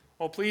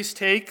Well, please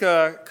take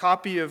a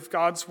copy of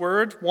God's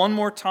Word one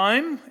more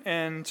time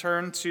and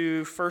turn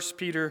to 1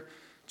 Peter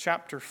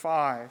chapter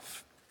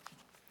 5,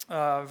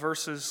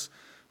 verses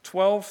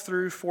 12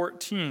 through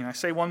 14. I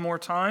say one more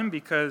time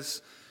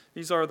because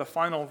these are the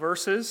final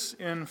verses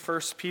in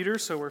 1 Peter,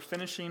 so we're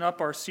finishing up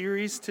our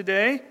series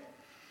today.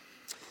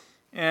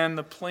 And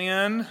the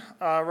plan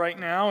right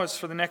now is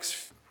for the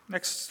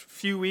next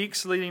few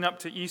weeks leading up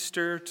to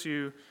Easter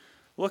to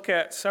look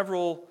at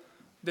several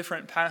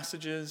different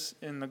passages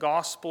in the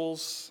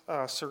Gospels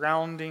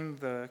surrounding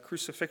the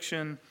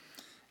crucifixion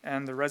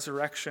and the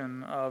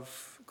resurrection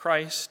of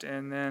Christ.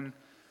 And then,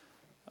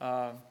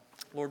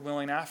 Lord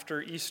willing,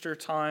 after Easter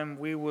time,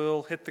 we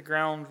will hit the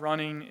ground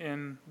running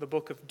in the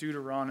book of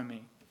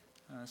Deuteronomy.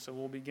 So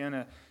we'll begin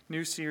a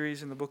new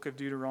series in the book of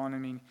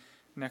Deuteronomy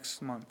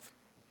next month.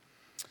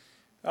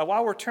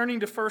 While we're turning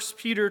to 1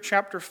 Peter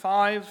chapter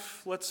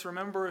 5, let's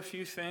remember a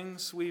few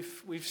things.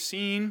 We've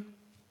seen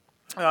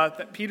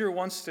that Peter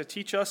wants to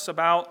teach us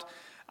about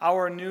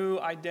our new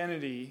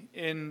identity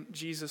in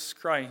Jesus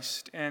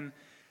Christ and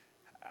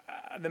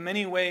the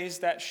many ways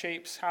that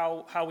shapes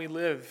how we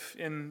live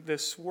in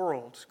this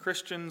world.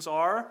 Christians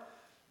are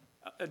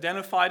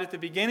identified at the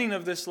beginning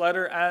of this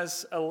letter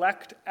as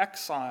elect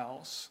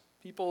exiles,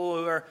 people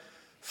who are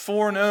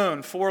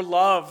foreknown,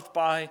 foreloved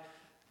by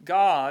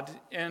God,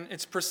 and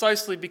it's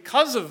precisely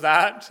because of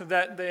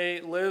that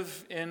they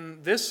live in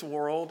this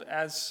world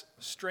as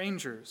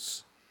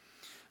strangers.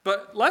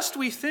 But lest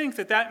we think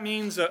that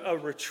means a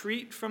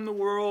retreat from the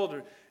world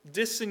or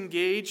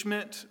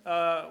disengagement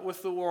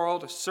with the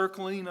world, a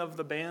circling of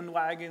the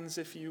bandwagons,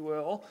 if you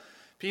will,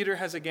 Peter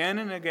has again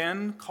and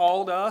again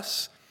called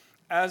us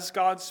as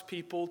God's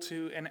people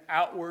to an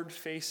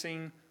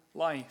outward-facing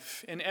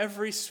life in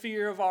every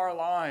sphere of our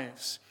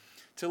lives,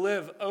 to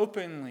live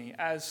openly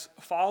as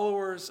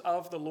followers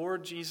of the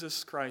Lord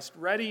Jesus Christ,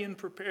 ready and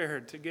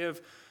prepared to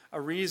give a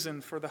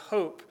reason for the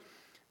hope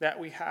that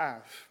we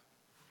have.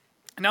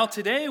 Now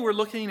today we're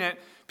looking at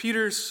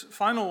Peter's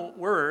final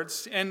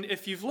words, and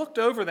if you've looked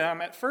over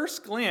them at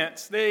first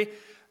glance, they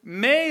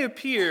may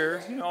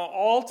appear,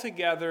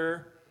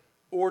 altogether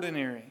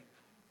ordinary.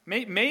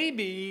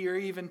 Maybe you're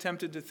even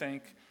tempted to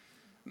think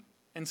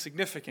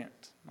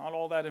insignificant, not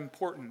all that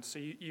important. So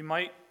you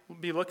might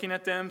be looking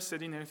at them,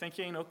 sitting there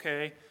thinking,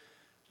 okay,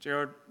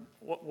 Jared,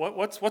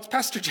 what's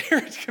Pastor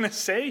Jared going to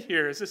say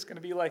here? Is this going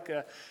to be like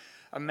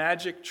a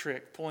magic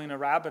trick, pulling a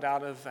rabbit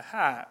out of a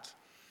hat?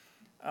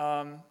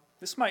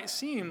 This might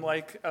seem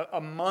like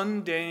a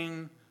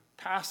mundane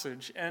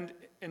passage, and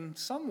in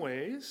some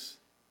ways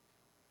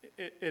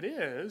it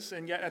is,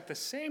 and yet at the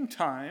same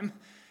time,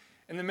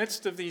 in the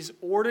midst of these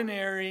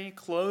ordinary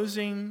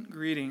closing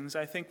greetings,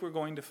 I think we're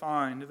going to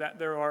find that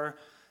there are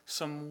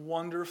some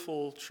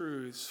wonderful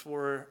truths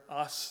for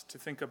us to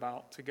think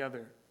about together.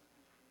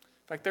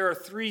 In fact, there are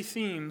three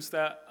themes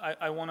that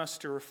I want us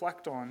to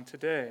reflect on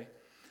today.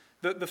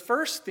 The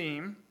first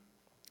theme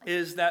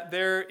is that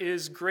there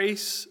is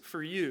grace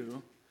for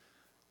you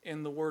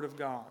in the Word of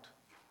God.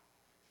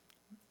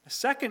 The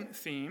second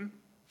theme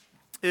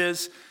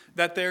is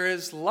that there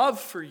is love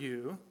for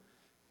you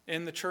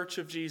in the Church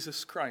of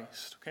Jesus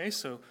Christ. Okay,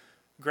 so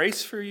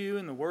grace for you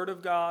in the Word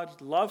of God,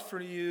 love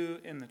for you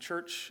in the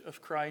Church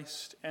of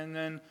Christ, and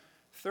then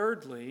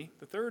thirdly,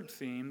 the third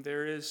theme,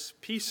 there is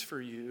peace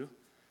for you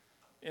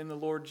in the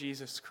Lord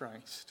Jesus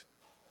Christ.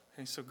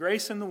 Okay, so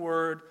grace in the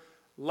Word,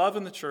 love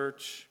in the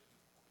Church,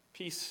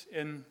 peace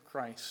in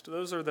Christ.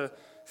 Those are the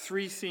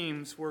three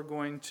themes we're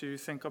going to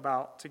think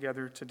about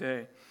together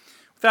today.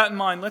 With that in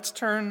mind, let's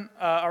turn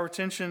our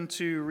attention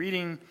to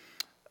reading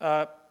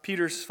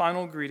Peter's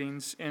final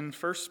greetings in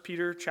 1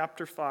 Peter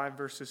chapter 5,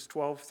 verses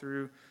 12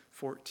 through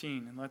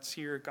 14. And let's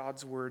hear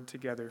God's word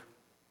together.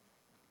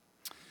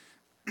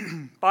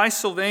 By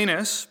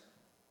Silvanus,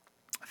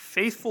 a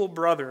faithful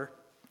brother,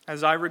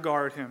 as I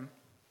regard him,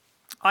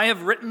 I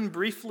have written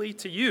briefly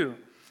to you,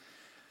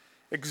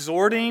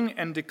 exhorting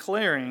and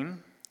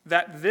declaring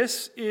that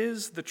this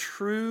is the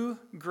true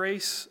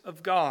grace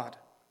of God.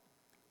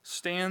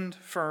 Stand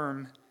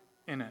firm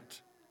in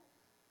it.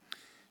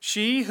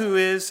 She who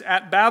is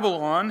at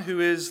Babylon, who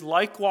is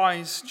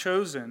likewise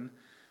chosen,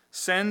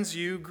 sends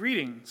you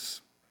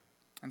greetings,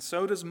 and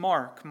so does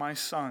Mark, my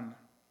son.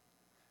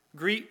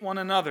 Greet one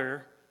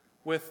another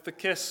with the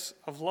kiss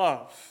of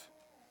love.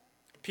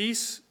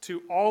 Peace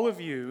to all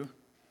of you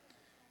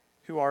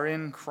who are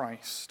in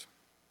Christ.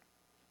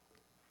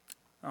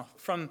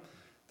 From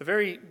the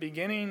very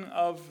beginning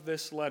of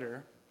this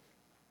letter,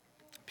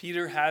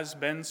 Peter has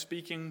been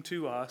speaking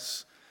to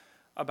us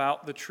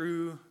about the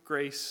true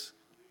grace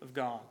of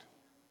God.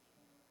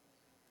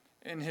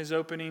 In his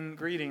opening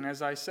greeting,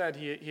 as I said,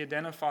 he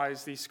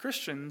identifies these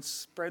Christians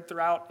spread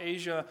throughout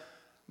Asia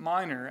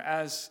Minor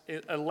as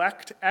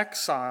elect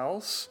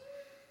exiles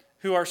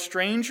who are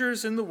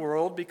strangers in the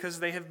world because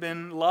they have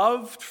been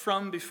loved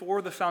from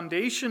before the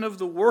foundation of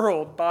the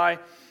world by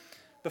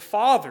the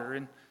Father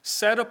and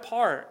set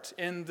apart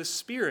in the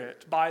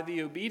Spirit by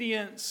the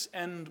obedience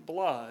and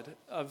blood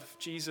of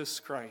Jesus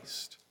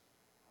Christ.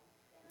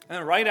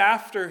 And right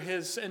after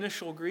his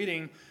initial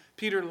greeting,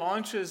 Peter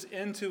launches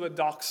into a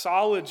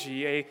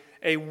doxology,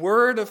 a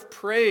word of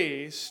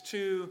praise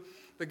to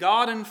the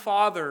God and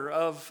Father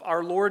of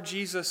our Lord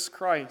Jesus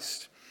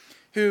Christ,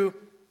 who,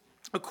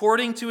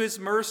 according to his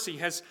mercy,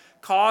 has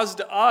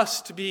caused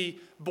us to be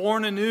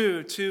born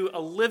anew to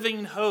a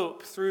living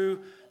hope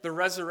through the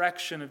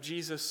resurrection of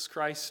Jesus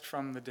Christ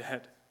from the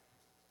dead.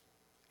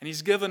 And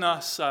he's given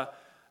us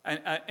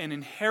an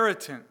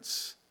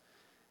inheritance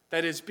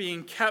that is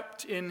being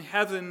kept in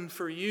heaven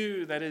for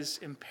you, that is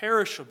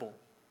imperishable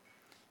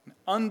and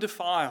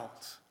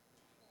undefiled.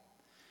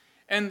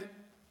 And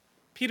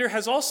Peter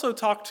has also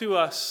talked to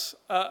us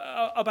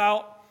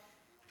about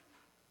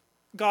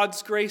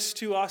God's grace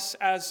to us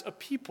as a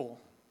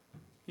people.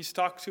 He's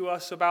talked to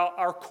us about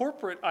our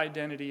corporate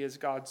identity as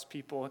God's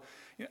people.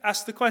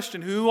 Ask the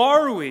question, who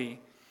are we?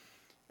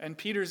 And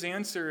Peter's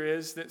answer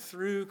is that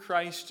through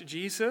Christ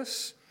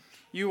Jesus,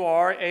 you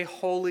are a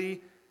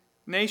holy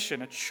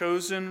nation, a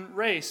chosen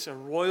race, a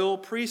royal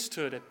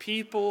priesthood, a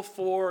people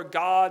for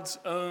God's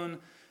own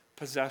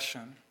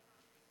possession.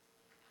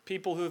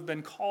 People who have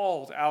been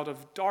called out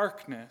of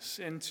darkness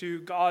into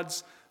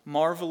God's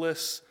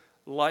marvelous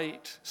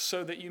light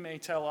so that you may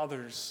tell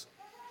others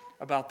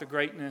about the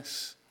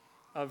greatness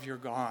of your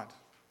God.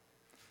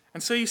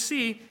 And so you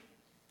see,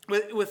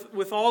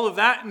 with all of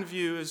that in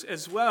view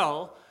as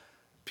well,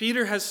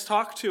 Peter has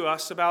talked to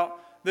us about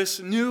this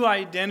new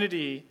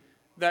identity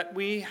that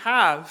we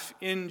have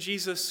in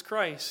Jesus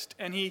Christ.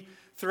 And he,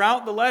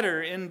 throughout the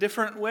letter, in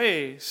different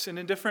ways and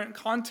in different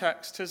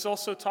contexts, has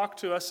also talked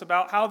to us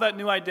about how that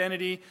new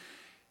identity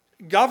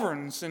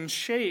governs and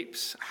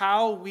shapes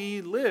how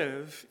we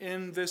live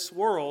in this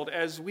world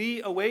as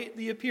we await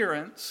the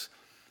appearance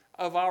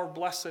of our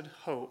blessed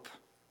hope.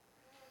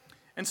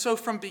 And so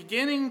from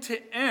beginning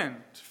to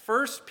end,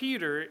 1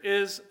 Peter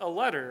is a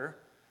letter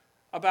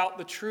about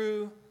the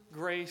true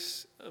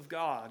grace of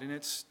God. And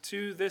it's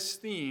to this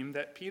theme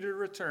that Peter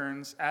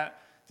returns at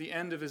the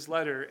end of his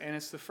letter. And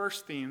it's the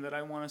first theme that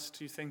I want us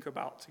to think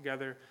about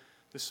together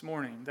this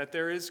morning. That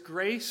there is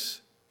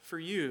grace for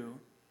you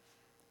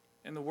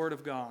in the Word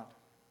of God.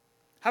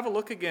 Have a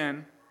look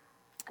again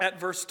at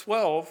verse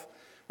 12,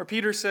 where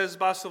Peter says,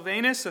 "By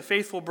Silvanus, a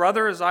faithful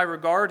brother as I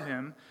regard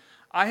him,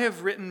 I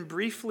have written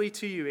briefly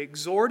to you,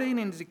 exhorting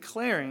and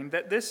declaring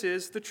that this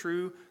is the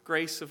true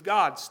grace of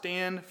God.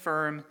 Stand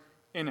firm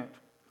in it."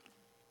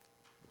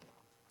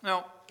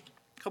 Now,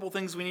 a couple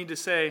things we need to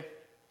say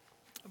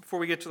before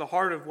we get to the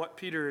heart of what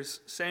Peter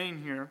is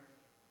saying here.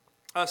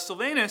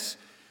 Silvanus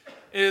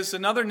is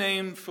another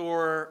name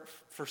for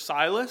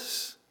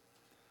Silas.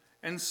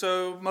 And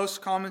so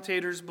most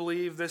commentators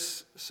believe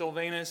this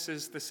Silvanus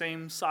is the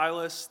same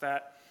Silas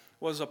that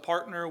was a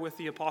partner with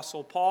the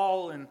Apostle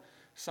Paul in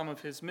some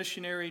of his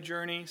missionary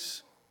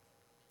journeys.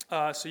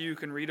 So you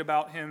can read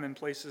about him in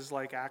places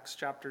like Acts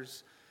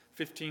chapters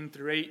 15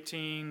 through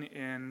 18,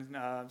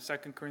 in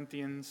 2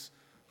 Corinthians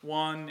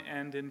 1,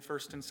 and in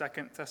 1st and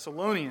 2nd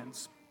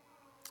Thessalonians.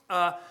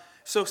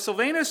 So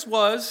Silvanus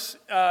was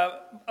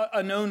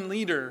a known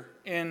leader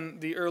in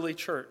the early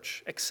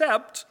church,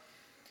 except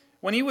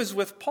when he was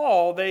with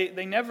Paul,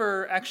 they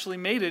never actually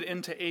made it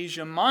into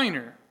Asia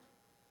Minor,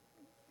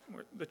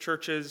 the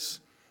churches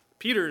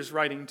Peter's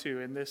writing to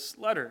in this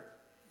letter.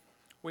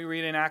 We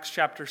read in Acts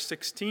chapter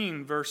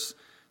 16, verse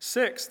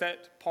 6,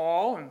 that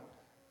Paul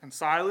and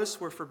Silas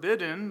were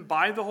forbidden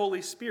by the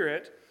Holy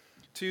Spirit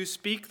to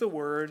speak the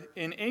word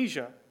in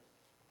Asia.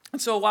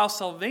 And so while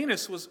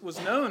Silvanus was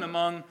known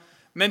among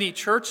many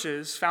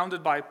churches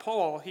founded by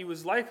Paul, he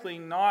was likely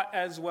not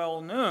as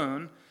well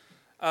known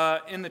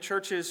in the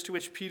churches to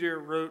which Peter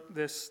wrote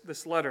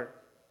this letter.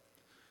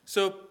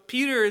 So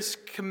Peter is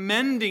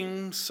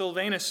commending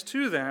Silvanus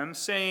to them,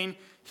 saying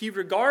he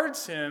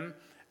regards him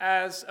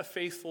as a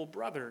faithful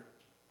brother.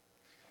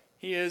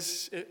 He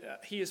is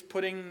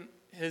putting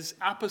his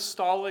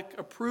apostolic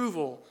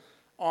approval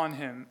on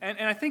him. And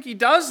I think he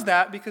does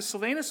that because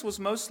Silvanus was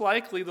most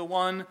likely the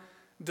one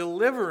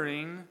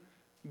delivering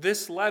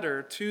this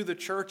letter to the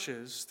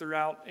churches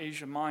throughout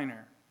Asia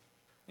Minor.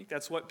 I think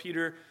that's what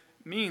Peter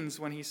means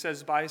when he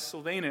says, "By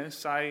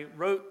Silvanus I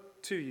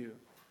wrote to you."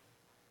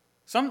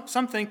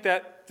 Some think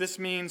that this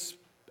means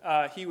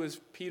he was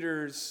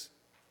Peter's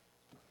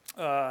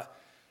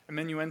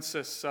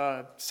amanuensis,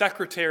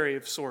 secretary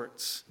of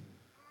sorts,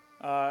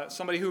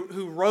 somebody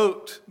who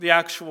wrote the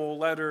actual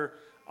letter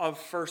of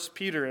 1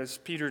 Peter as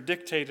Peter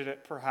dictated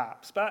it,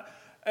 perhaps.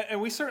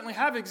 And we certainly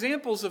have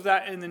examples of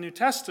that in the New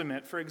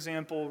Testament, for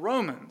example,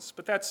 Romans,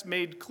 but that's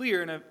made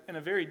clear in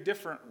a very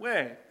different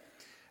way.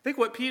 I think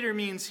what Peter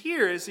means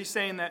here is he's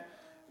saying that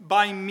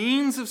by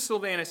means of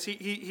Silvanus,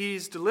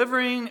 he's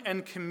delivering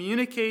and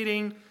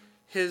communicating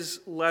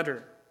his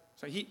letter.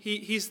 So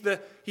he's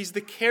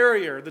the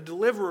carrier, the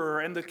deliverer,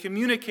 and the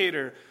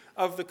communicator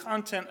of the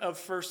content of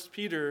 1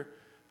 Peter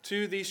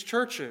to these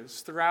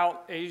churches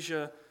throughout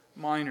Asia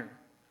Minor.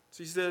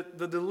 So he's the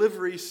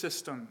delivery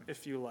system,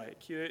 if you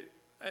like.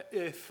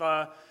 If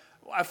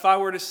I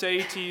were to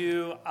say to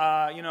you,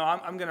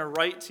 I'm going to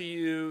write to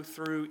you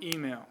through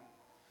email,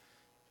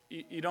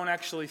 you don't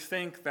actually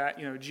think that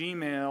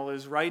Gmail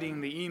is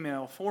writing the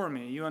email for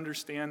me. You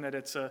understand that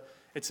it's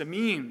a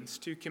means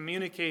to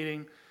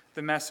communicating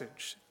the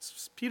message.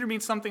 Peter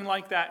means something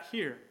like that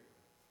here.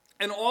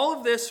 And all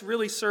of this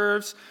really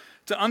serves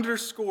to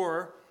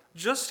underscore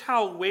just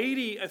how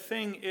weighty a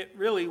thing it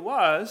really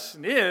was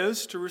and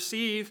is to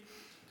receive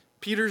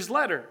Peter's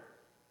letter.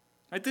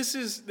 Right? This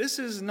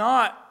is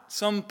not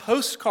some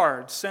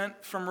postcard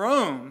sent from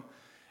Rome,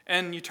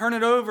 and you turn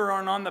it over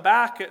and on the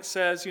back it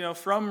says,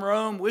 from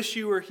Rome, wish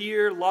you were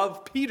here,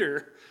 love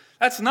Peter.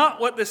 That's not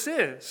what this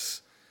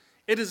is.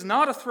 It is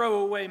not a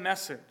throwaway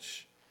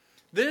message.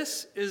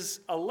 This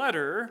is a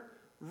letter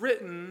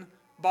written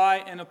by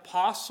an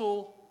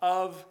apostle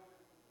of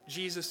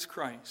Jesus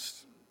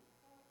Christ.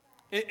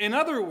 In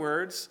other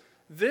words,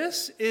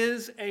 this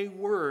is a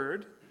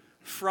word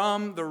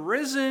from the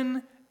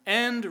risen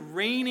and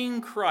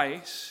reigning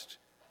Christ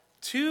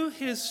to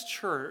his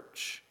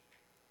church,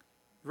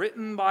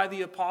 written by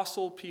the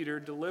apostle Peter,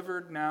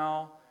 delivered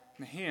now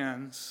in the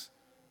hands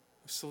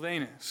of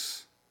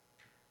Silvanus.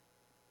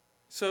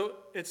 So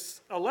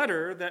it's a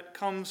letter that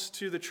comes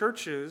to the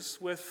churches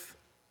with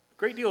a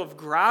great deal of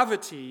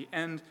gravity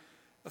and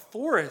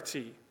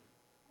authority.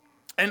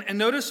 And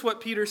notice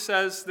what Peter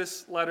says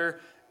this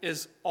letter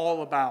is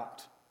all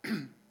about.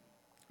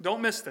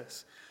 Don't miss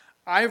this.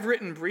 I've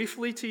written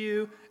briefly to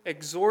you,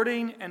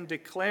 exhorting and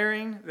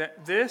declaring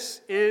that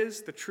this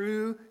is the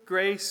true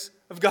grace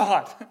of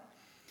God.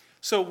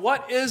 So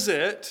what is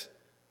it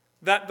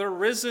that the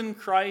risen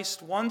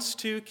Christ wants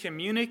to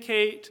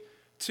communicate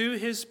to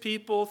his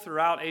people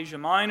throughout Asia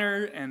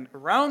Minor and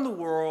around the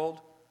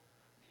world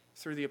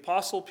through the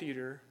Apostle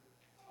Peter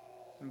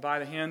and by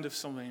the hand of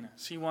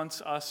Silvanus? He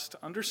wants us to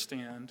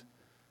understand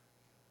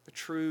the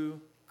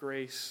true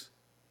grace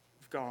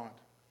of God.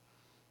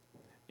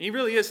 He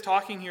really is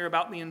talking here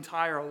about the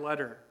entire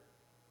letter.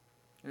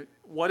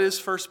 What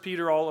is 1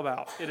 Peter all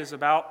about? It is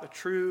about the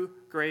true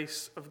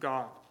grace of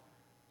God.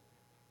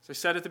 As I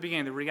said at the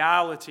beginning, the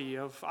reality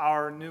of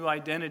our new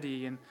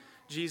identity in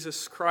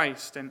Jesus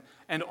Christ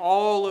and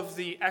all of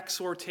the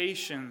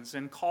exhortations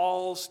and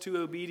calls to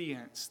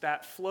obedience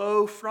that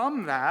flow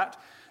from that,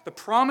 the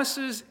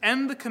promises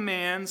and the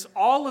commands,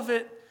 all of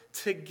it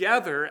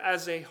together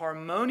as a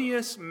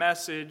harmonious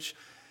message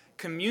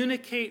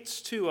communicates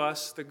to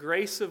us the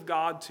grace of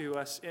God to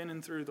us in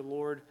and through the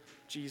Lord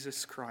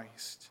Jesus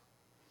Christ.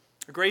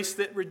 A grace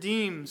that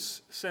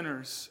redeems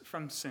sinners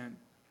from sin.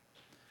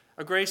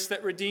 A grace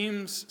that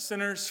redeems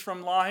sinners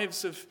from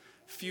lives of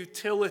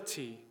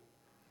futility.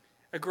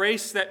 A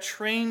grace that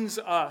trains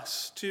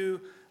us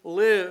to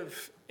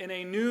live in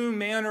a new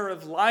manner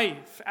of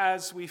life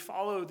as we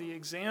follow the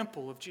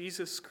example of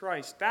Jesus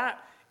Christ.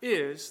 That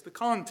is the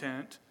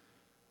content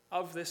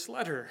of this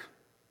letter.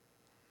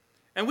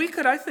 And we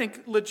could, I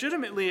think,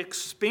 legitimately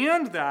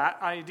expand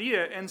that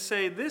idea and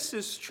say this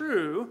is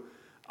true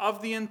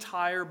of the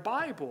entire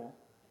Bible.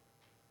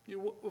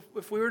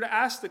 If we were to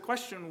ask the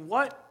question,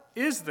 what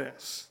is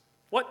this?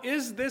 What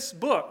is this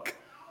book?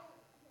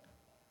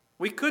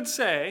 We could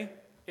say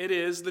it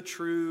is the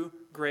true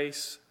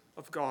grace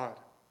of God.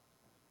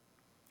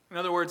 In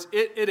other words,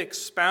 it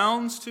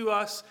expounds to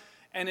us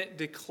and it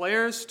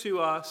declares to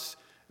us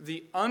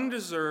the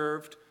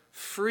undeserved,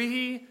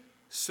 free,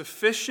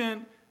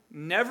 sufficient,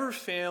 never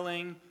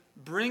failing,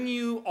 bring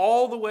you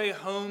all the way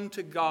home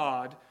to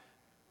God,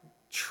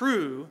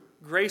 true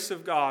grace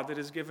of God that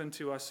is given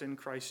to us in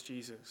Christ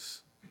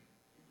Jesus.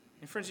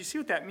 And friends, you see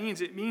what that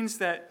means? It means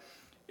that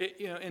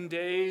in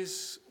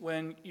days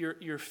when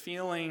you're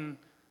feeling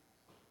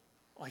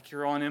like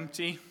you're on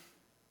empty,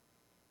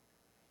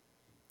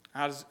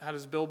 how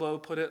does Bilbo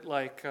put it?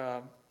 Like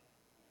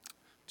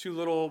too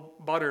little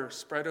butter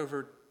spread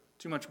over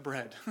too much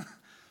bread.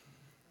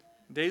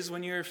 Days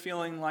when you're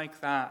feeling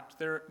like that,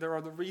 there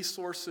are the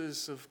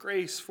resources of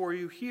grace for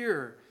you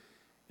here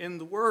in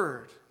the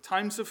Word.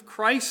 Times of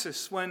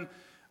crisis when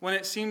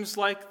it seems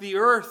like the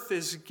earth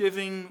is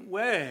giving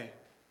way.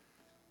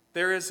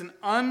 There is an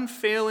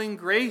unfailing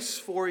grace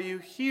for you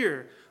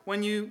here.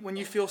 When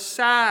you feel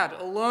sad,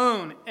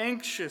 alone,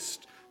 anxious,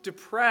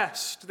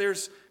 depressed,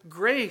 there's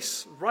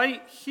grace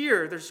right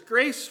here. There's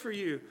grace for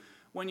you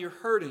when you're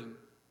hurting.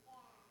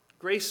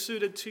 Grace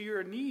suited to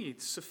your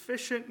needs.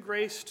 Sufficient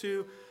grace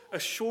to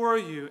assure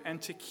you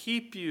and to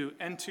keep you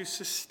and to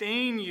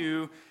sustain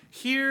you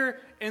here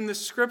in the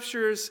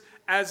Scriptures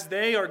as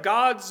they are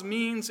God's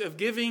means of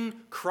giving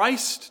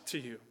Christ to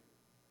you,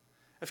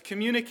 of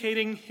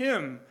communicating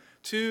Him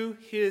to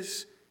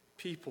His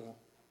people.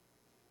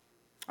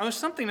 Now, there's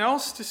something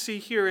else to see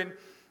here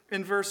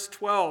in verse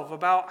 12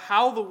 about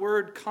how the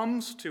Word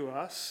comes to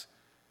us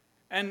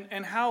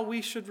and how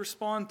we should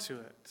respond to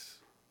it.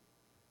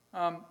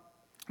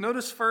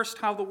 Notice first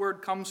how the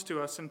Word comes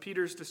to us in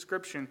Peter's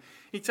description.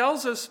 He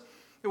tells us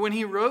that when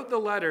he wrote the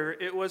letter,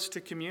 it was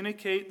to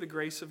communicate the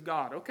grace of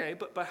God. Okay,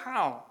 but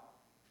how?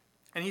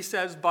 And he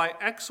says, by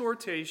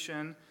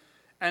exhortation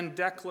and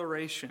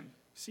declaration.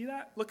 See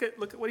that? Look at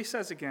what he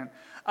says again.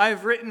 I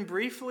have written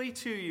briefly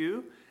to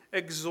you,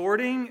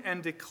 exhorting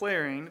and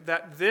declaring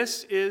that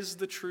this is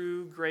the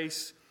true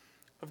grace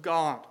of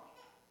God.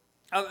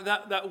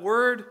 That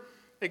word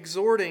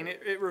exhorting,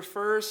 it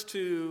refers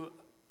to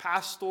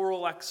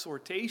pastoral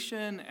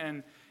exhortation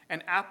and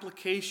an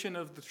application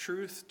of the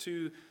truth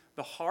to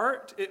the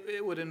heart.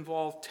 It would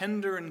involve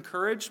tender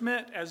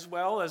encouragement as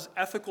well as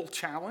ethical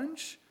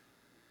challenge.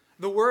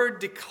 The word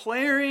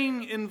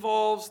declaring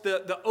involves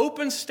the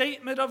open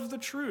statement of the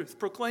truth,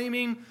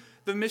 proclaiming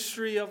the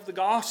mystery of the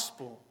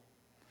gospel.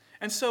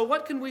 And so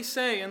what can we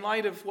say in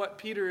light of what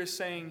Peter is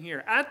saying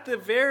here? At the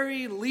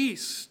very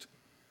least,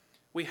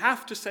 we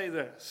have to say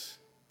this,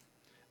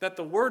 that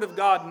the Word of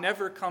God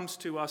never comes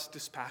to us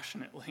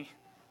dispassionately.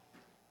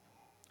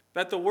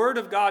 That the Word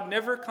of God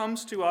never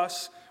comes to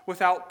us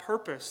without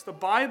purpose. The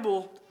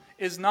Bible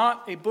is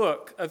not a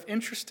book of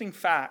interesting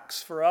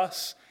facts for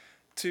us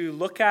to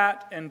look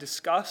at and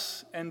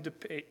discuss and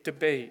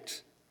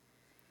debate.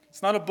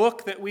 It's not a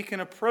book that we can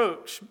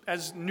approach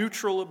as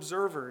neutral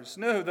observers.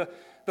 No,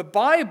 the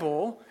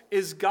Bible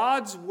is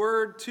God's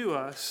word to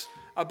us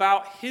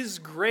about His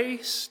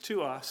grace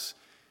to us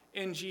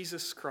in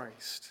Jesus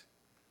Christ.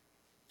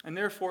 And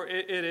therefore,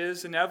 it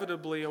is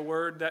inevitably a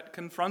word that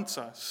confronts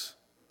us.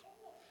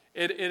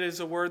 It is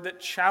a word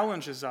that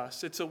challenges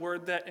us. It's a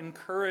word that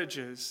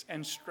encourages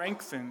and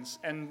strengthens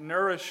and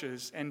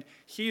nourishes and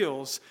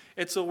heals.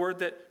 It's a word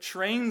that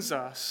trains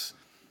us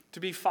to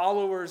be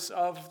followers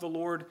of the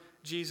Lord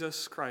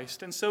Jesus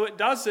Christ. And so it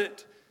does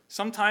it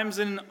sometimes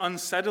in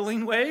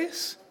unsettling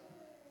ways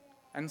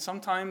and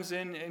sometimes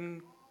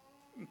in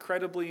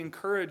incredibly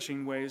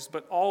encouraging ways,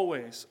 but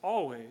always,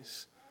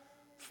 always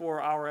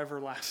for our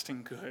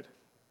everlasting good.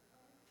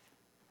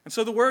 And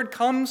so the word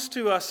comes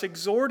to us,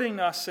 exhorting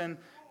us and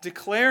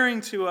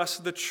declaring to us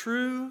the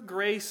true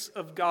grace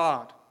of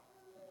God.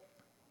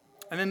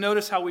 And then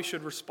notice how we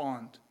should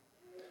respond.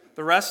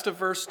 The rest of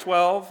verse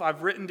 12,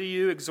 I've written to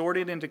you,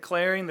 exhorting and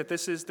declaring that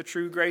this is the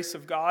true grace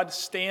of God.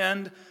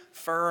 Stand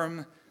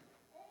firm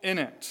in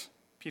it,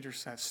 Peter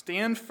says.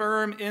 Stand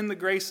firm in the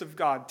grace of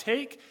God.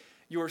 Take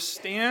your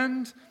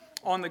stand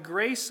on the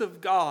grace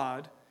of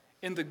God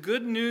in the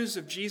good news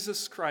of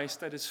Jesus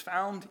Christ that is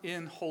found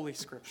in Holy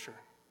Scripture.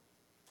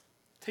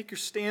 Take your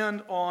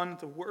stand on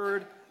the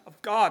Word of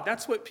God.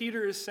 That's what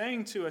Peter is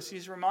saying to us.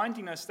 He's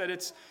reminding us that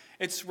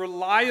it's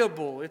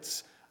reliable,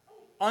 it's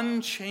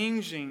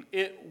unchanging,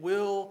 it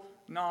will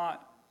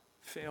not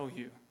fail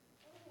you.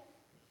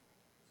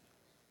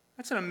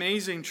 That's an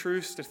amazing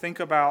truth to think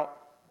about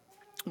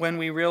when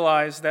we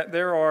realize that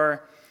there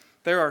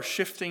are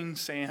shifting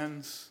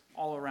sands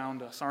all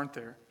around us, aren't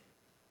there?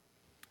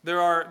 There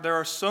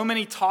are so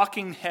many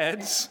talking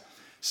heads,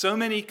 so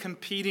many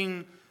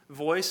competing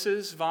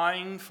voices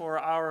vying for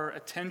our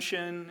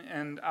attention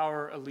and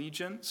our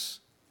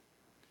allegiance.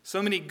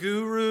 So many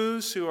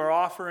gurus who are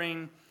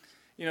offering,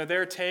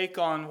 their take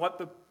on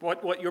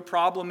what your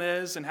problem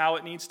is and how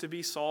it needs to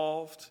be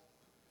solved,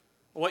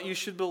 what you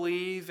should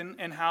believe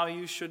and how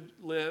you should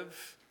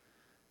live.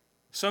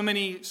 So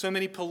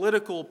many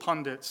political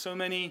pundits, so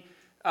many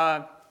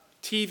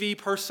TV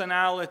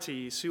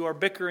personalities who are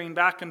bickering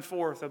back and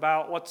forth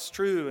about what's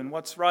true and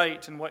what's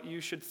right and what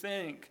you should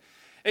think.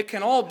 It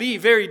can all be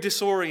very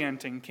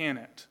disorienting, can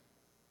it?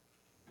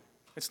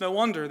 It's no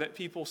wonder that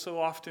people so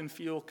often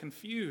feel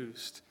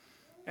confused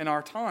in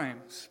our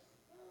times.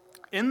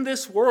 In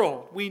this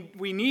world, we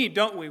need,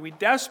 don't we? We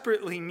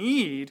desperately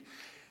need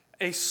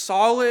a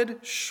solid,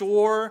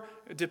 sure,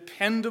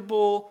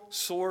 dependable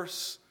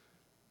source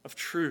of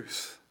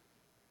truth.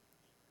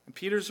 And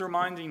Peter's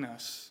reminding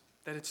us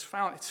that it's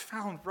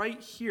found right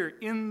here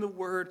in the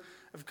Word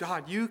of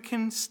God. You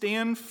can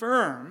stand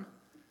firm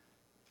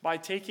by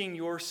taking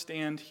your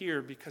stand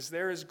here because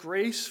there is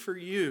grace for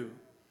you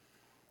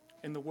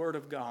in the Word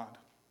of God.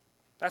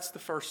 That's the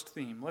first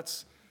theme.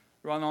 Let's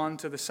run on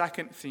to the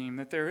second theme,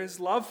 that there is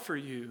love for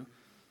you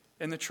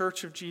in the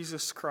Church of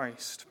Jesus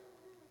Christ.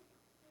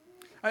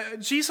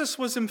 Jesus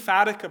was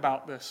emphatic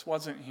about this,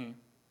 wasn't he?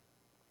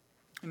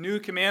 A new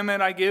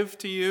commandment I give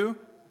to you,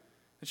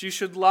 that you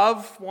should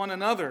love one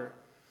another.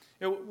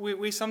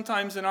 We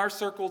sometimes in our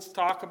circles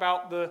talk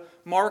about the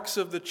marks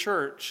of the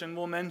church, and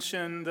we'll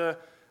mention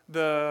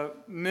the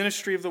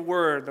ministry of the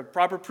word, the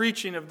proper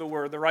preaching of the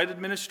word, the right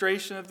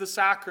administration of the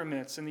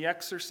sacraments, and the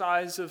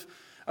exercise of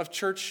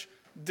church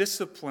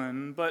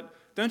discipline. But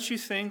don't you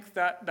think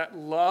that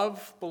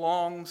love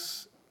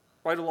belongs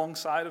right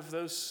alongside of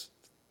those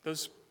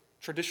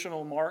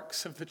traditional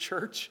marks of the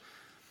church?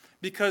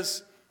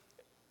 Because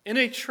in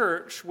a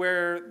church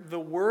where the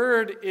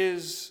word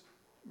is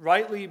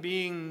rightly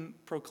being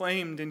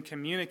proclaimed and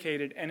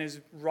communicated and is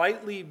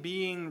rightly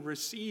being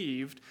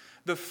received,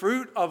 the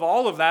fruit of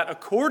all of that,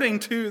 according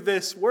to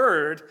this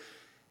word,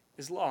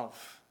 is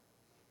love.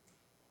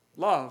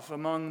 Love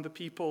among the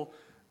people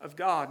of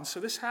God. And so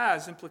this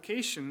has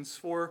implications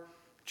for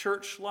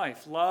church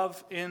life,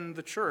 love in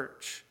the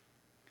church.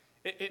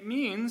 It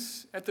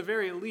means, at the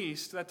very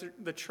least, that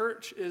the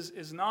church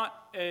is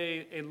not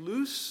a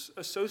loose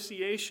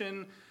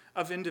association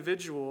of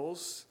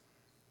individuals.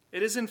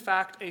 It is, in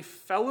fact, a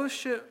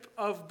fellowship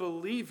of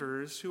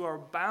believers who are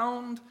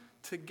bound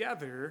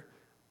together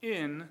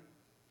in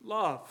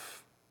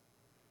love.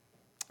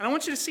 And I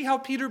want you to see how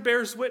Peter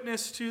bears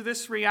witness to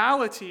this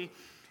reality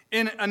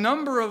in a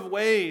number of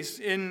ways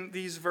in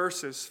these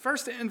verses.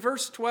 First, in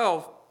verse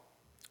 12,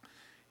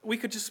 we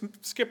could just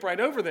skip right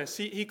over this.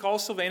 He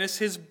calls Silvanus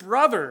his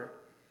brother.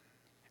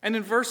 And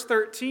in verse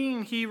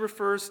 13, he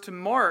refers to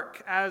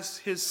Mark as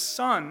his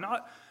son.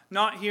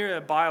 Not here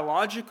a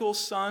biological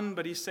son,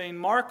 but he's saying,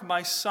 Mark,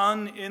 my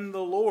son in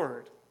the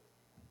Lord.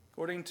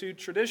 According to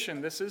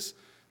tradition, this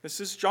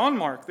is John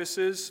Mark. This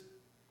is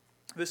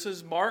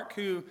Mark,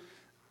 who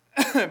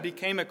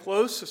became a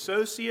close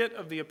associate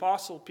of the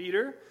Apostle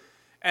Peter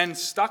and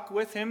stuck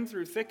with him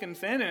through thick and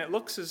thin. And it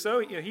looks as though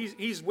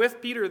he's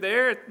with Peter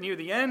there near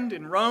the end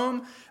in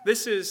Rome.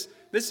 This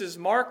is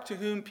Mark, to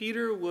whom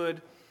Peter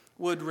would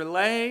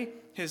relay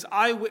his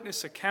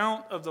eyewitness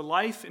account of the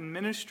life and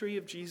ministry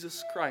of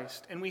Jesus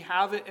Christ. And we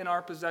have it in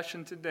our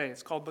possession today.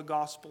 It's called the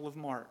Gospel of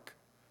Mark.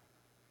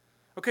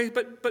 Okay,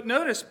 but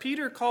notice,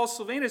 Peter calls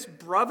Silvanus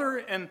brother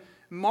and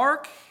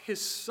Mark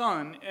his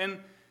son. And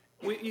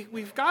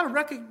we've got to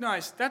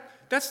recognize that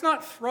that's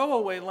not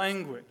throwaway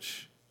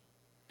language.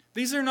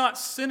 These are not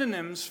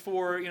synonyms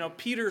for,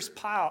 Peter's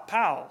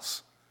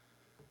pals.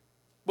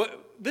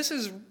 But this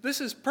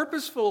is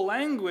purposeful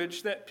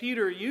language that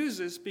Peter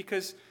uses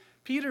because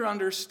Peter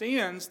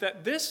understands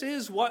that this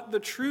is what the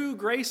true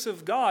grace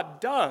of God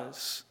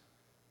does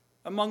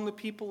among the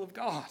people of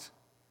God.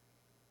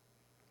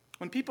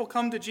 When people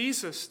come to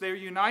Jesus, they're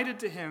united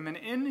to him, and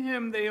in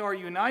him they are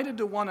united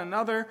to one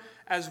another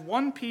as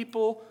one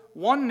people,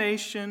 one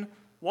nation,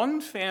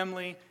 one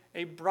family,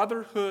 a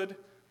brotherhood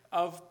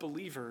of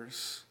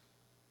believers.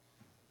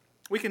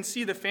 We can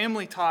see the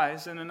family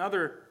ties in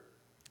another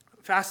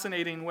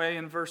fascinating way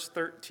in verse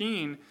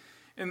 13,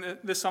 in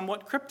the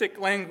somewhat cryptic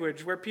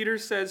language where Peter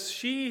says,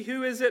 "She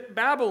who is at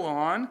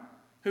Babylon,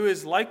 who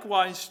is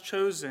likewise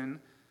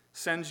chosen,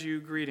 sends you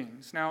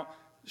greetings." Now,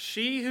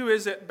 she who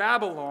is at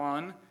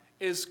Babylon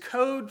is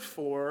code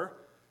for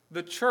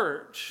the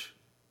church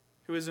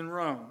who is in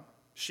Rome.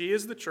 She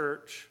is the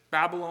church.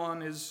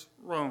 Babylon is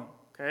Rome.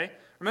 Okay?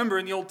 Remember,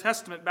 in the Old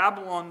Testament,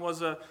 Babylon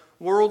was a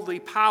worldly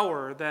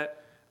power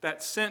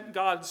that sent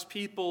God's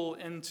people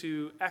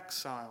into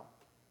exile.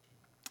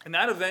 And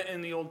that event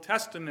in the Old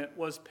Testament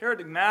was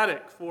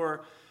paradigmatic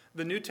for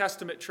the New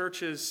Testament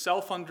church's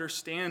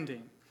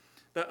self-understanding,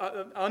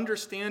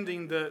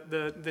 understanding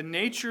the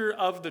nature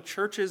of the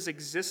church's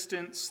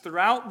existence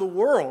throughout the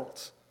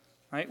world.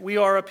 Right? We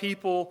are a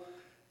people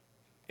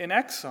in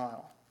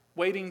exile,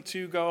 waiting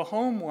to go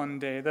home one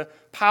day. The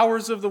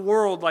powers of the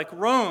world, like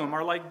Rome,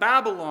 are like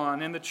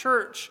Babylon, and the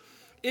church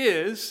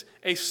is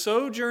a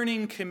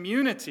sojourning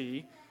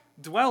community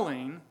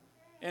dwelling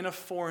in a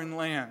foreign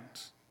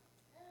land.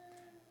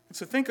 And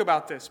so think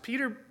about this.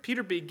 Peter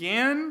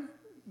began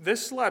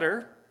this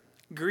letter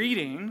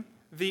greeting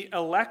the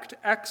elect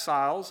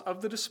exiles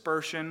of the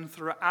dispersion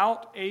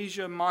throughout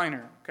Asia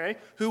Minor, okay,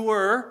 who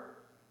were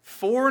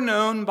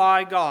foreknown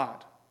by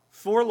God,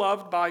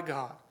 foreloved by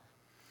God.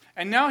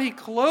 And now he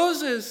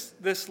closes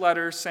this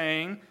letter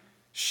saying,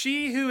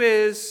 "She who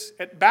is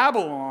at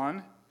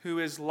Babylon, who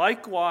is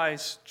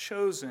likewise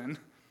chosen,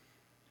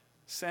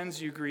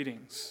 sends you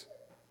greetings."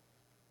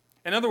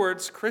 In other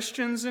words,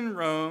 Christians in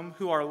Rome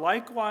who are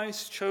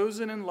likewise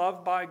chosen and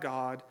loved by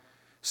God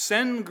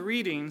send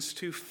greetings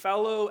to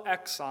fellow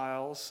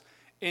exiles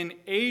in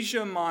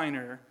Asia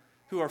Minor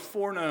who are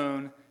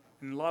foreknown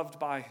and loved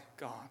by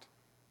God.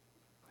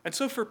 And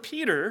so for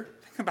Peter,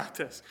 think about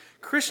this,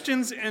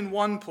 Christians in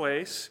one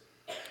place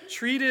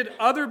treated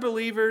other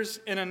believers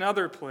in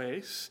another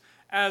place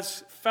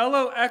as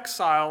fellow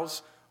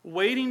exiles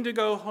waiting to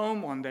go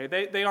home one day.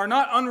 They are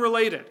not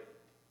unrelated.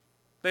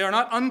 They are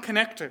not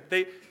unconnected.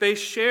 They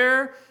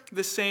share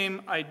the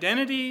same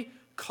identity,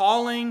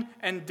 calling,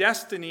 and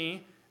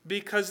destiny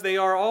because they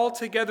are all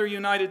together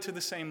united to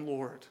the same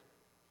Lord.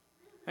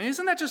 And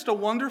isn't that just a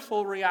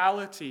wonderful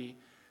reality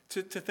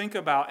to think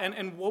about?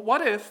 And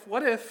what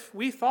if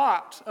we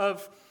thought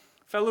of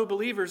fellow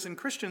believers and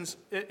Christians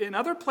in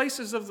other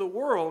places of the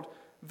world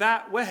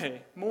that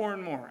way more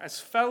and more, as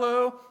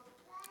fellow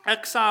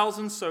exiles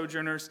and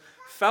sojourners,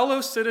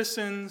 fellow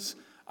citizens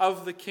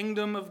of the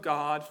kingdom of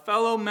God,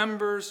 fellow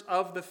members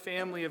of the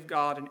family of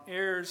God, and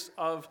heirs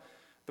of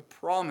the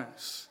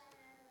promise.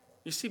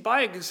 You see,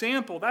 by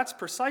example, that's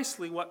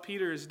precisely what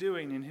Peter is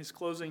doing in his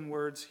closing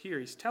words here.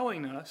 He's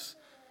telling us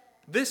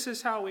this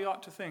is how we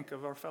ought to think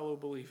of our fellow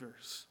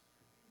believers.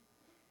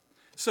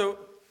 So,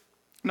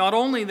 not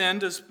only then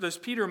does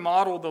Peter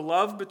model the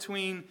love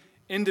between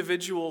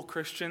individual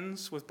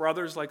Christians with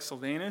brothers like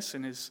Silvanus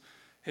and his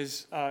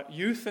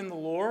youth in the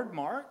Lord,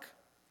 Mark,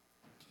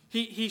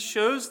 He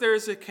shows there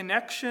is a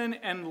connection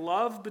and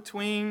love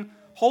between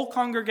whole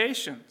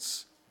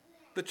congregations.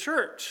 The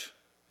church,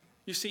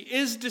 you see,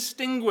 is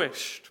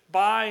distinguished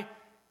by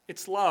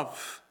its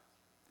love,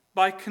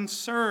 by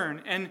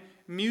concern and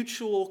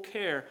mutual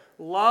care.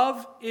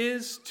 Love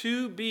is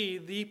to be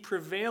the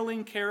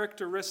prevailing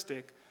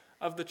characteristic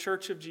of the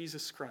Church of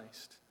Jesus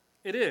Christ.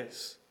 It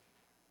is.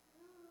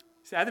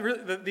 See,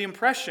 the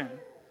impression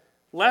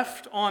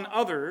left on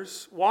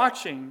others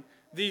watching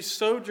these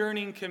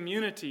sojourning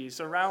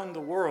communities around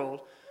the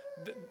world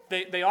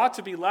they ought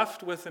to be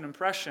left with an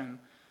impression.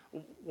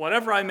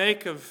 Whatever I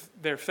make of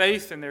their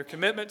faith and their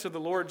commitment to the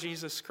Lord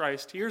Jesus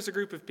Christ, here's a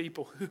group of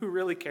people who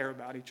really care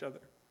about each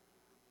other,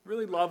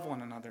 really love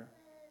one another.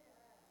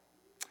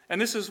 And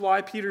this is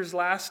why Peter's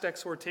last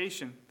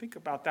exhortation, think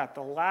about that,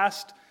 the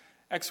last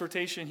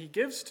exhortation he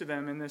gives to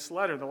them in this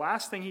letter, the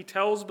last thing he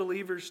tells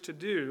believers to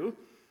do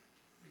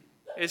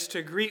is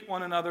to greet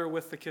one another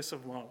with the kiss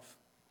of love.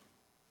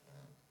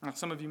 Now,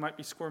 some of you might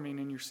be squirming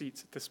in your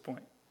seats at this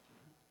point.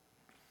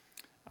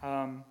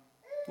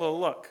 Well,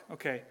 look,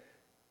 okay,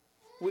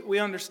 we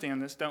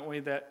understand this, don't we,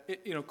 that,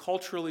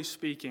 culturally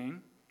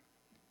speaking,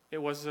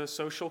 it was a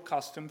social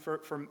custom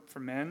for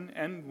men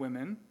and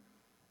women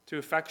to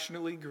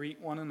affectionately greet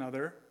one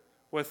another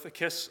with a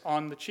kiss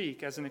on the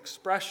cheek as an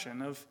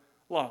expression of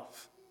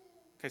love.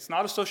 Okay, it's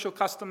not a social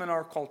custom in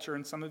our culture,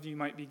 and some of you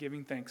might be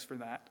giving thanks for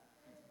that.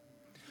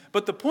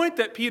 But the point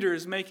that Peter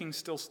is making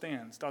still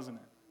stands, doesn't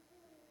it?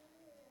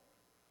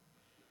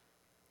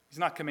 He's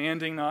not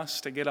commanding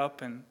us to get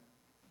up and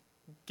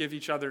give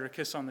each other a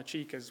kiss on the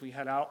cheek as we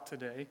head out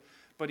today,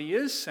 but he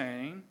is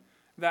saying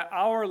that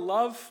our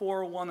love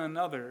for one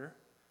another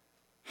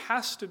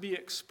has to be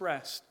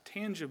expressed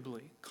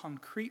tangibly,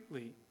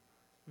 concretely,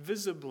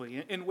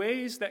 visibly, in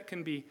ways that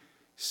can be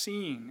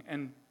seen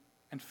and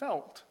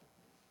felt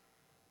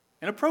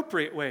in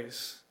appropriate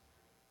ways.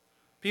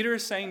 Peter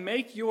is saying,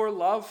 make your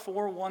love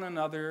for one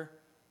another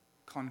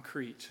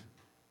concrete.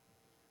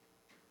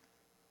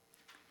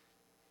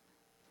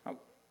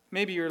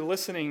 Maybe you're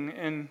listening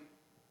and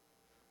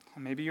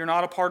maybe you're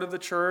not a part of the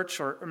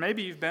church, or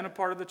maybe you've been a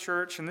part of the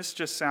church and this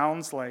just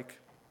sounds like,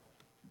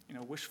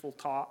 wishful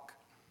talk.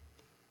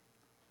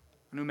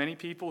 I know many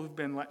people who've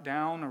been let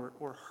down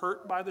or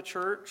hurt by the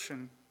church,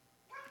 and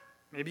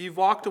maybe you've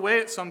walked away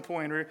at some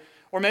point,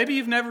 or maybe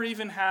you've never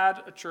even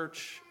had a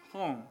church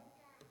home.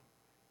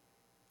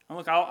 And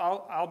look,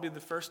 I'll be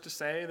the first to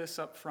say this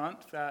up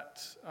front,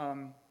 that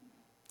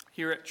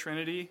here at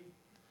Trinity,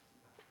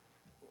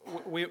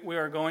 we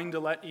are going to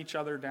let each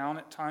other down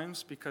at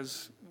times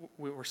because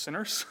we're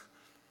sinners,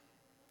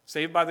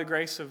 saved by the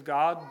grace of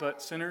God,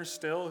 but sinners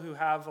still who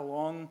have a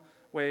long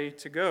way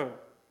to go.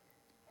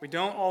 We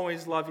don't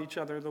always love each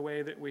other the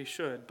way that we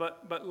should.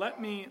 But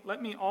let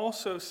me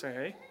also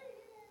say,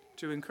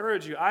 to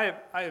encourage you, I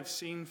have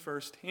seen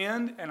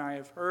firsthand and I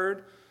have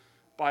heard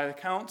by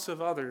accounts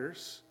of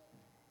others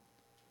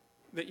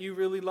that you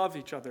really love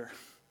each other.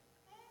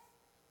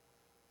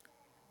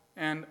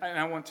 And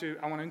I want to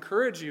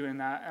encourage you in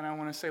that, and I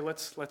want to say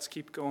let's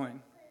keep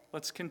going.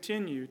 Let's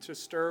continue to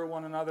stir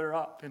one another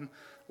up in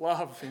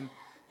love and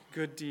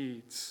good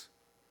deeds.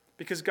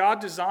 Because God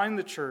designed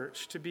the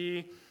church to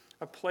be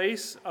a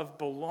place of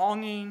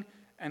belonging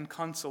and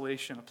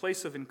consolation, a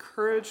place of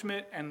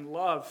encouragement and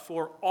love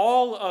for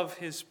all of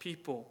his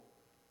people.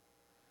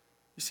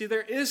 You see,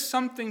 there is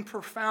something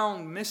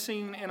profound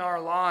missing in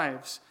our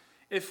lives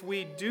if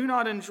we do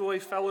not enjoy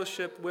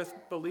fellowship with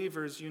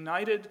believers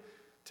united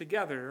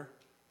together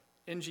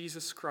in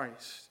Jesus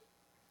Christ.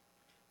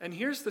 And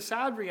here's the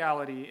sad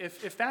reality.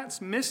 If that's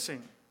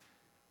missing,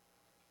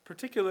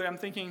 particularly I'm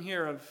thinking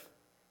here of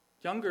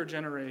younger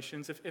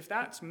generations, if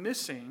that's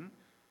missing,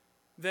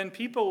 then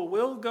people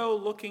will go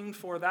looking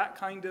for that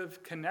kind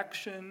of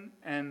connection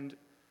and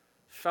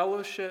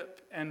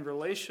fellowship and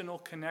relational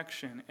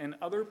connection in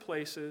other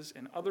places,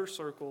 in other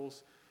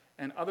circles,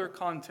 and other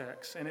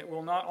contexts, and it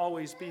will not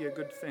always be a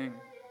good thing.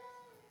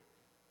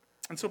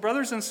 And so,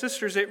 brothers and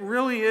sisters, it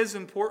really is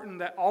important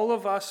that all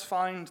of us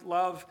find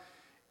love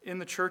in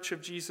the Church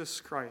of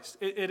Jesus Christ.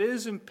 It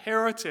is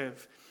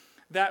imperative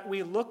that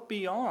we look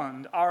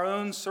beyond our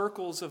own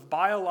circles of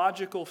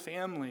biological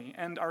family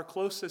and our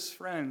closest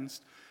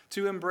friends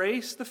to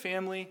embrace the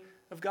family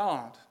of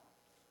God,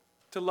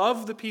 to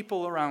love the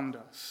people around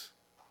us.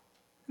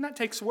 And that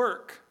takes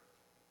work.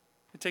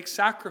 It takes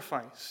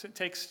sacrifice. It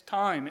takes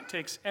time. It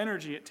takes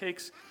energy. It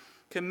takes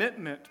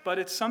commitment. But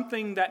it's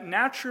something that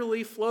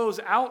naturally flows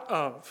out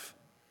of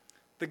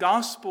the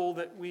gospel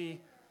that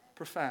we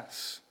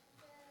profess.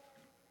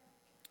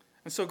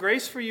 And so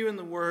grace for you in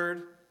the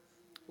Word,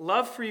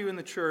 love for you in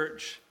the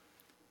church,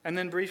 and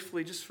then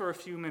briefly, just for a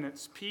few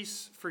minutes,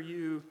 peace for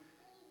you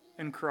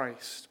in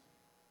Christ.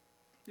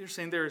 You're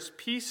saying there is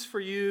peace for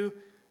you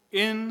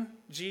in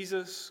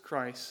Jesus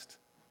Christ,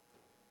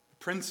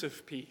 Prince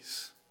of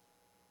Peace.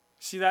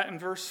 See that in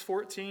verse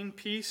 14?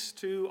 Peace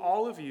to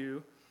all of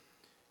you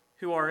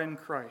who are in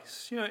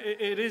Christ.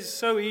 It is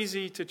so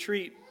easy to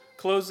treat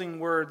closing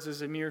words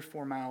as a mere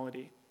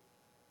formality.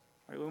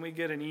 Right? When we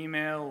get an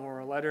email or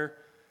a letter,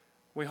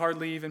 we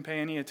hardly even pay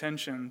any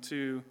attention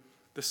to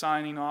the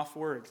signing off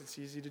words. It's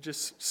easy to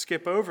just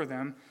skip over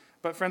them.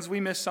 But friends,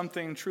 we miss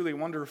something truly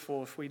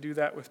wonderful if we do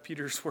that with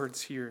Peter's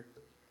words here.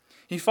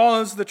 He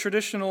follows the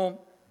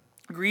traditional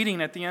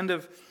greeting at the end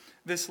of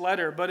this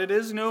letter, but it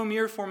is no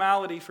mere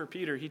formality for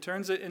Peter. He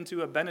turns it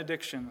into a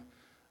benediction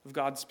of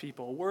God's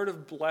people, a word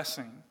of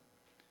blessing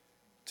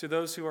to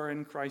those who are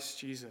in Christ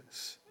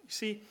Jesus. You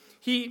see,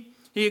 he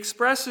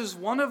expresses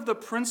one of the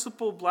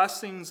principal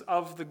blessings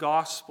of the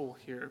gospel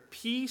here,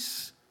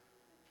 peace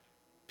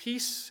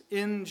peace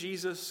in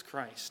Jesus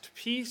Christ,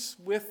 peace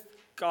with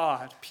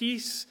God,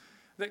 peace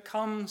that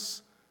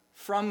comes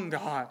from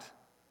God.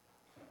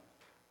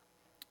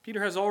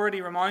 Peter has already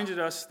reminded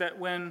us that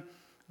when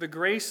the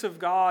grace of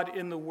God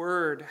in the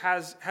Word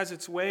has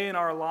its way in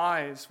our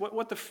lives,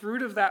 what the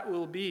fruit of that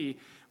will be.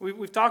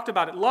 We've talked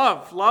about it.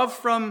 Love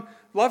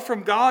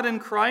from God in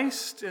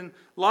Christ, and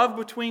love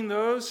between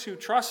those who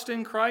trust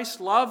in Christ.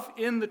 Love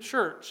in the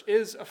church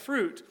is a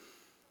fruit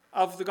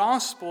of the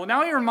gospel.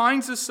 Now he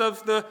reminds us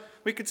of the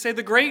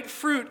great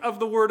fruit of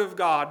the Word of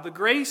God. The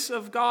grace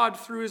of God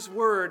through His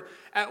Word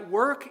at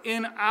work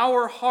in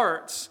our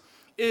hearts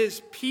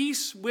is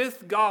peace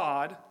with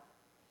God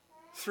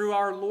through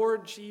our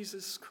Lord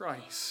Jesus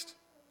Christ.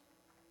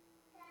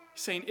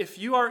 He's saying, if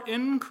you are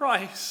in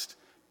Christ,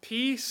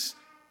 peace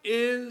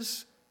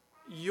is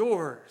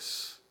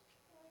yours,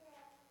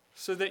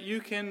 so that you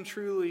can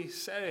truly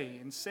say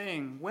and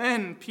sing,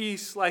 when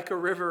peace like a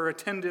river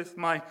attendeth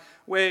my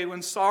way,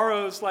 when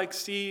sorrows like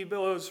sea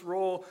billows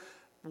roll,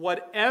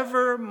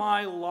 whatever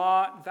my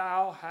lot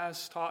thou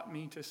hast taught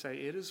me to say,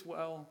 it is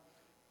well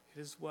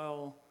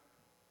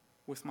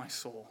with my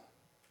soul.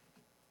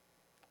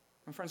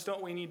 And friends,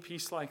 don't we need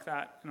peace like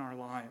that in our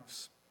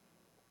lives?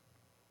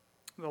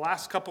 The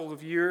last couple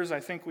of years,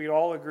 I think we'd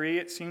all agree,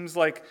 it seems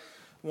like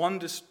one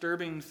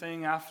disturbing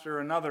thing after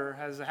another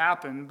has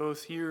happened,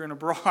 both here and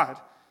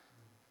abroad.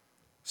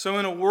 So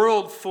in a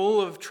world full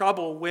of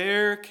trouble,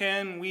 where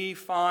can we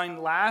find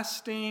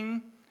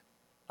lasting,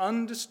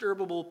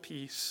 undisturbable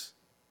peace?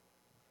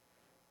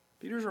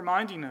 Peter's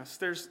reminding us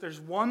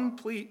there's one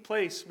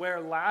place where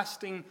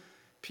lasting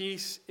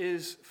peace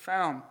is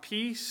found.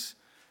 Peace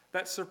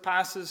that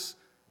surpasses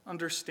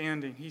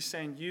understanding. He's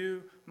saying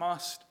you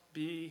must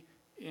be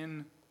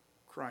in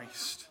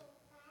Christ.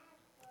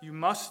 You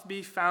must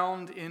be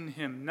found in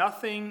Him.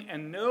 Nothing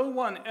and no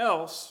one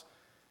else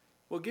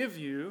will give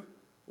you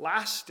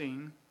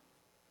lasting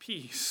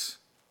peace.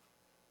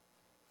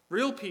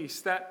 Real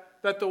peace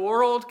that the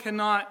world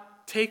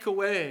cannot take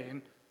away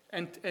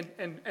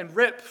and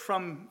rip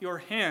from your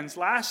hands.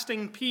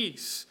 Lasting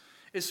peace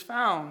is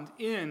found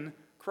in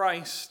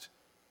Christ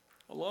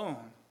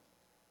alone.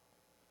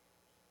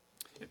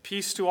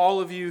 Peace to all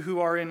of you who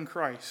are in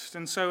Christ.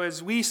 And so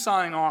as we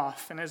sign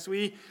off and as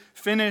we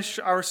finish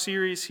our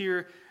series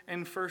here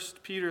in 1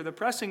 Peter, the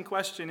pressing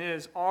question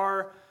is,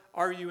 are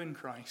you in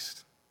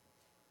Christ?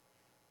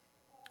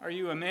 Are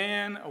you a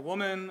man, a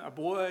woman, a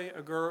boy,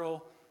 a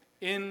girl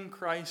in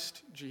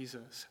Christ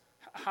Jesus?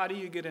 How do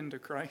you get into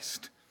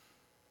Christ?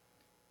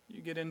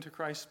 You get into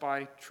Christ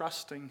by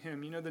trusting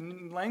Him. You know, the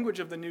language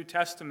of the New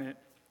Testament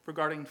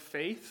regarding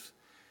faith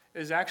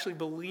is actually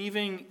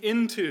believing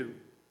into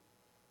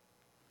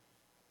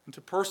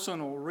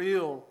personal,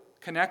 real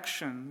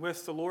connection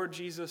with the Lord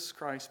Jesus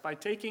Christ by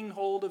taking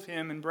hold of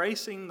Him,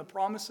 embracing the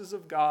promises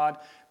of God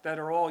that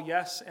are all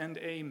yes and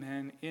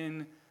amen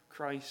in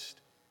Christ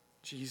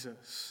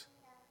Jesus.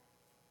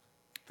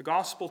 The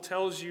gospel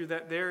tells you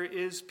that there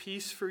is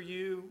peace for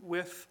you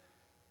with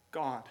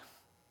God.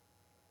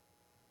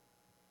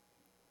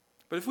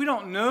 But if we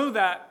don't know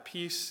that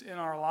peace in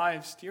our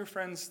lives, dear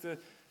friends, the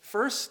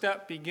first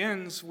step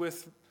begins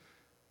with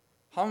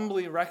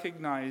humbly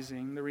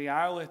recognizing the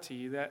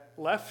reality that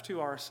left to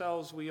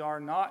ourselves, we are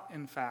not,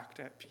 in fact,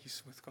 at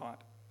peace with God.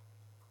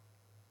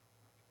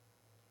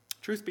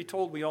 Truth be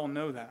told, we all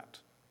know that.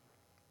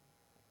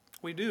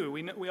 We do.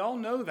 We all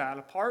know that.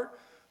 Apart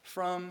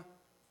from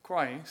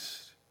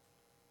Christ,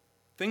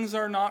 things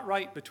are not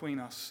right between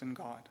us and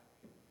God.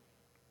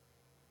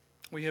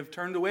 We have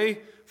turned away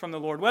from the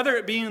Lord, whether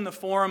it be in the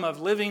form of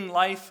living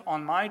life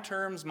on my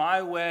terms,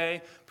 my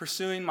way,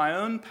 pursuing my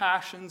own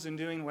passions and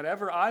doing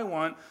whatever I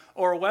want,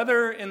 or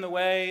whether in the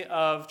way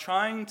of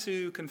trying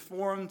to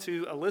conform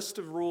to a list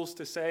of rules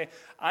to say,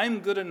 I'm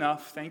good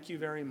enough, thank you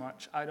very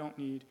much, I don't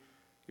need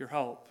your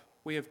help.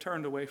 We have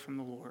turned away from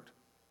the Lord.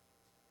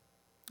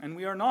 And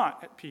we are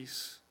not at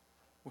peace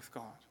with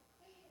God.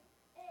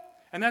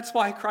 And that's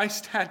why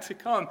Christ had to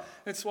come.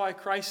 That's why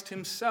Christ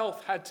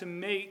Himself had to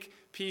make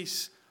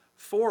peace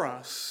for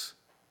us,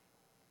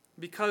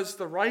 because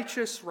the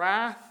righteous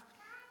wrath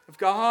of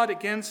God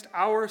against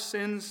our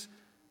sins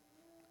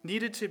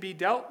needed to be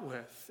dealt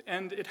with,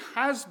 and it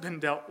has been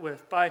dealt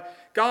with by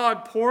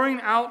God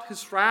pouring out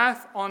His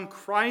wrath on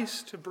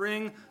Christ to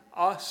bring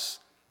us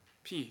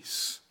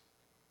peace.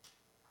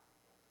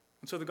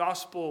 And so the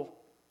gospel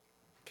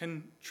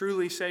can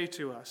truly say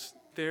to us,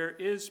 there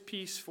is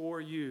peace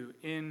for you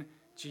in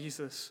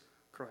Jesus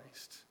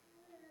Christ.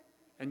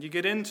 And you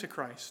get into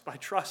Christ by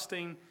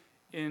trusting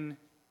in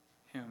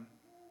Him.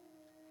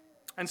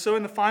 And so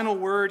in the final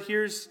word,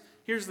 here's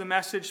the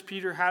message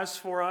Peter has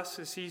for us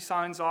as he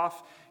signs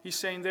off. He's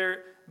saying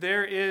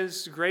there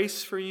is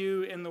grace for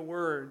you in the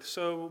Word.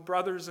 So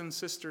brothers and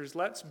sisters,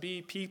 let's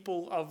be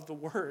people of the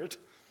Word.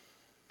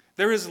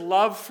 There is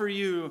love for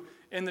you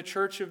in the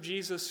church of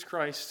Jesus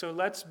Christ. So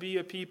let's be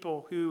a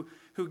people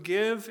who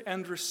give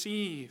and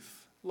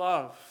receive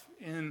love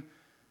in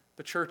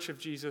the church of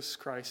Jesus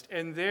Christ.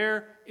 And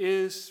there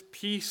is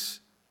peace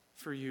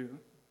for you.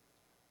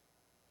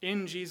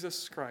 in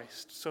Jesus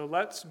Christ. So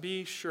let's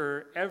be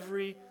sure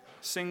every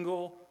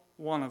single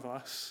one of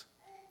us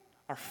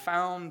are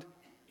found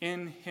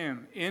in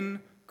him, in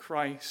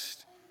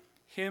Christ,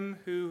 him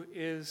who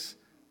is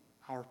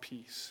our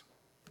peace.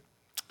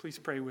 Please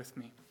pray with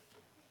me.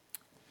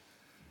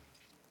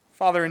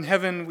 Father in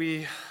heaven,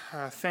 we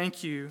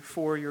thank you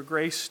for your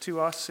grace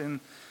to us in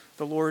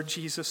the Lord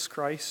Jesus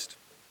Christ.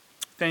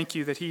 Thank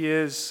you that he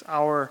is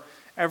our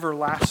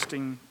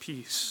everlasting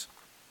peace.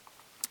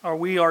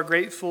 We are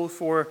grateful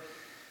for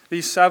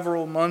these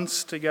several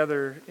months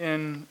together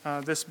in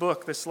this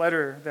book, this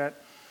letter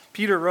that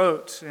Peter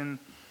wrote and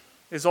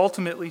is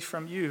ultimately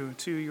from you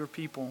to your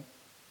people.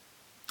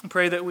 I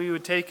pray that we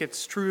would take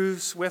its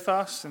truths with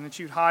us and that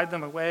you'd hide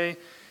them away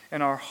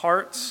in our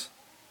hearts.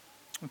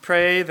 We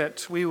pray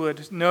that we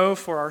would know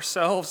for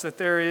ourselves that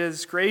there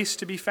is grace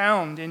to be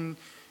found in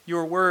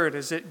your word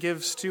as it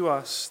gives to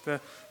us the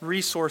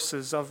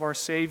resources of our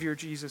Savior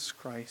Jesus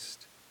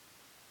Christ.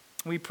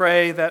 We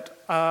pray that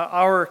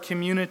our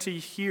community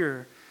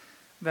here,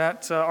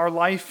 that our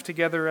life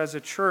together as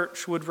a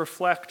church would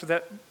reflect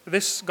that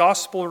this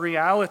gospel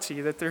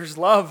reality, that there's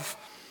love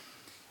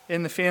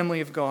in the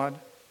family of God.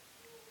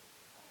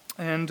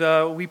 And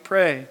we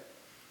pray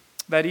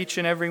that each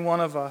and every one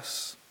of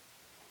us,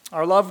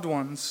 our loved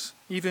ones,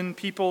 even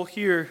people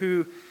here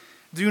who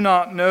do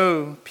not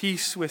know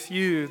peace with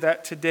you,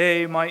 that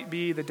today might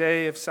be the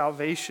day of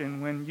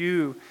salvation when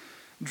you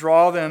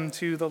draw them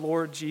to the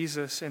Lord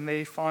Jesus and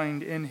they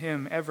find in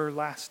him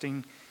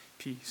everlasting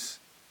peace.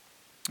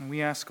 And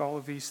we ask all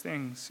of these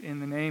things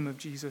in the name of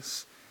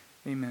Jesus.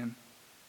 Amen.